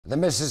The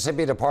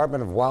Mississippi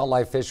Department of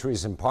Wildlife,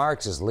 Fisheries, and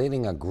Parks is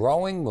leading a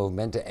growing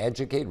movement to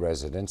educate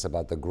residents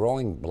about the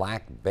growing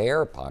black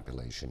bear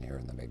population here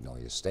in the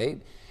Magnolia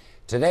State.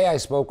 Today I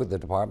spoke with the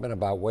department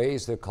about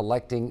ways they're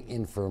collecting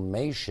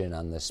information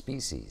on the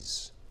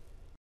species.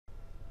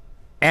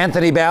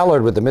 Anthony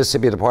Ballard with the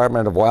Mississippi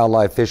Department of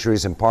Wildlife,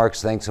 Fisheries, and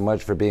Parks, thanks so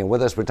much for being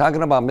with us. We're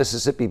talking about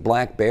Mississippi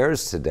black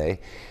bears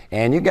today,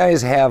 and you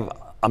guys have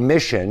a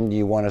mission.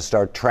 You want to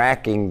start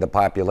tracking the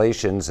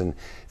populations and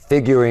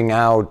figuring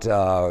out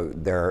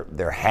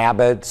their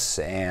habits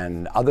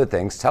and other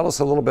things. Tell us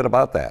a little bit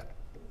about that.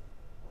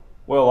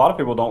 Well, a lot of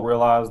people don't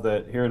realize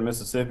that here in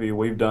Mississippi,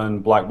 we've done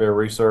black bear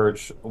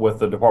research with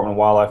the Department of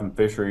Wildlife and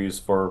Fisheries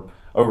for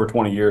over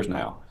 20 years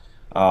now.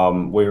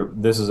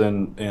 This is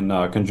in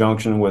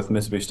conjunction with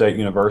Mississippi State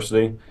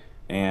University,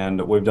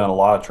 and we've done a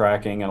lot of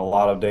tracking and a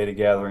lot of data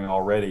gathering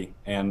already.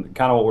 And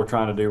kind of what we're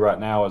trying to do right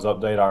now is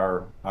update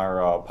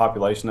our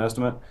population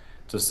estimate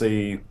to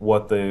see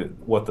what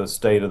the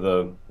state of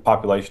the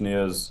population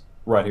is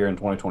right here in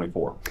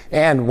 2024.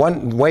 And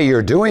one way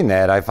you're doing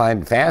that I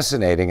find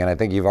fascinating, and I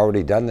think you've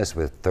already done this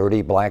with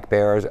 30 black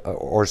bears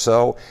or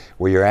so,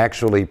 where you're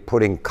actually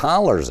putting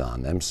collars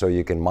on them so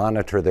you can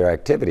monitor their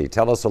activity.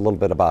 Tell us a little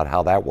bit about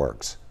how that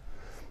works.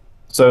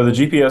 So the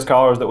GPS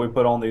collars that we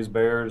put on these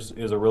bears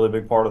is a really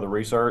big part of the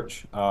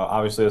research.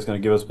 Obviously, it's going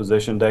to give us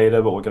position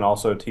data, but we can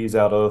also tease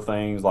out other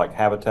things like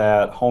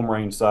habitat, home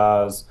range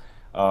size,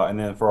 and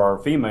then for our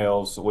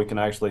females, we can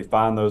actually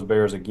find those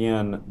bears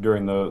again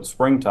during the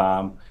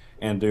springtime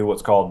and do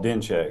what's called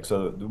den checks.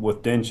 So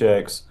with den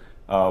checks,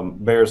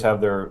 bears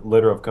have their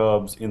litter of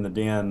cubs in the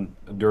den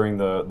during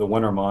the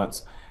winter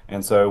months.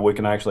 And so we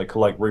can actually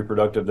collect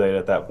reproductive data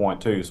at that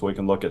point too. So we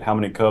can look at how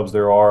many cubs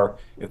there are,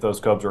 if those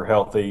cubs are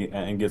healthy,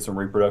 and get some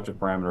reproductive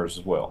parameters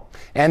as well.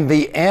 And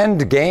the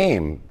end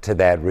game to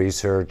that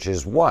research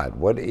is what?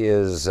 What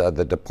is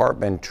the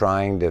department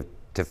trying to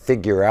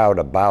figure out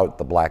about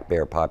the black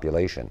bear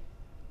population?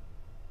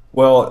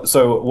 Well,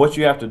 so what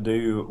you have to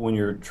do when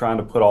you're trying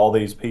to put all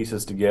these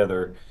pieces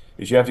together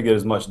is you have to get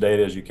as much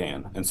data as you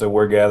can. And so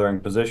we're gathering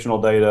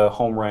positional data,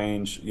 home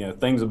range,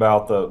 things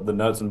about the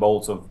nuts and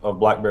bolts of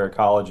black bear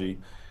ecology.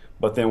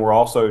 But then we're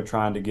also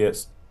trying to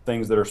get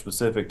things that are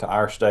specific to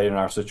our state and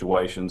our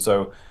situation.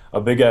 So a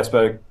big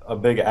aspect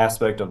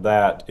of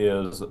that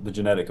is the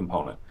genetic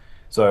component.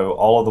 So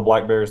all of the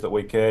black bears that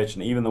we catch,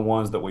 and even the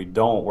ones that we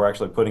don't, we're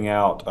actually putting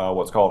out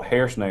what's called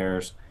hair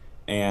snares.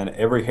 And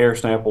every hair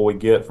sample we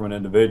get from an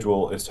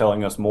individual is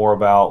telling us more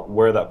about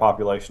where that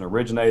population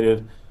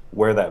originated,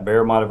 where that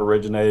bear might have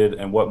originated,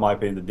 and what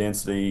might be the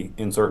density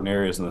in certain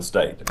areas in the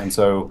state. And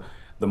so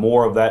the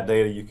more of that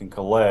data you can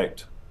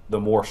collect, the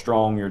more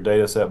strong your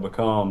data set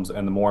becomes,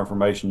 and the more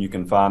information you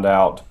can find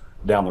out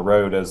down the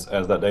road as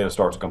that data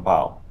starts to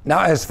compile.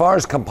 Now, as far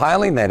as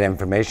compiling that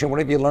information, what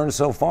have you learned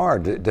so far?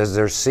 Does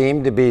there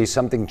seem to be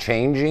something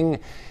changing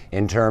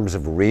in terms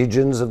of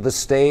regions of the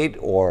state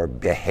or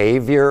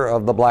behavior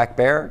of the black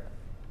bear?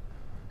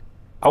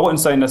 I wouldn't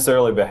say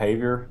necessarily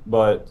behavior,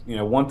 but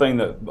one thing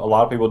that a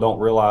lot of people don't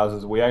realize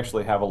is we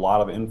actually have a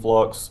lot of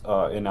influx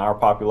in our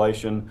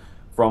population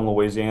from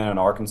Louisiana and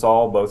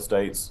Arkansas. Both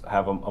states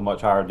have a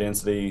much higher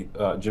density,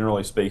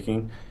 generally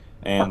speaking.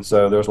 And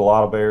so there's a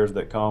lot of bears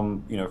that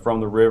come, from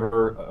the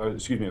river,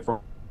 from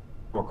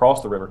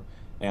across the river,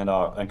 and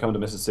come to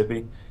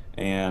Mississippi.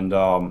 And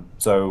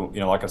so,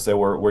 like I said,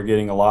 we're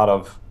getting a lot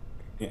of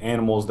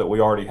animals that we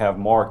already have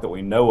marked that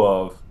we know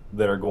of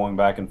that are going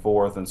back and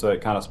forth. And so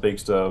it kind of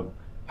speaks to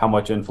how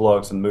much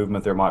influx and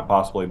movement there might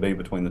possibly be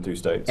between the two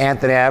states.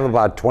 Anthony, I have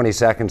about 20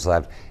 seconds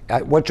left.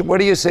 What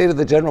do you say to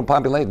the general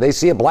population? They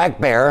see a black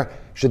bear.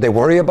 Should they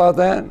worry about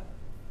that?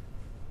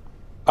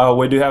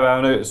 We do have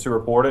avenues to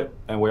report it,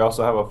 and we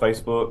also have a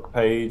Facebook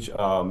page.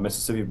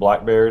 Mississippi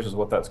Black Bears is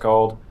what that's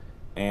called,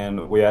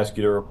 and we ask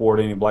you to report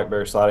any black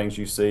bear sightings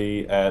you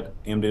see at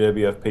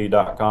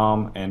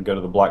MDWFP.com and go to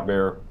the black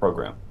bear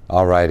program.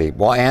 All righty.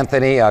 Well,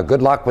 Anthony,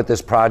 good luck with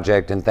this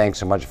project, and thanks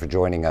so much for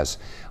joining us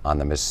on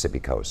the Mississippi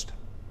coast.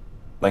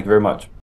 Thank you very much.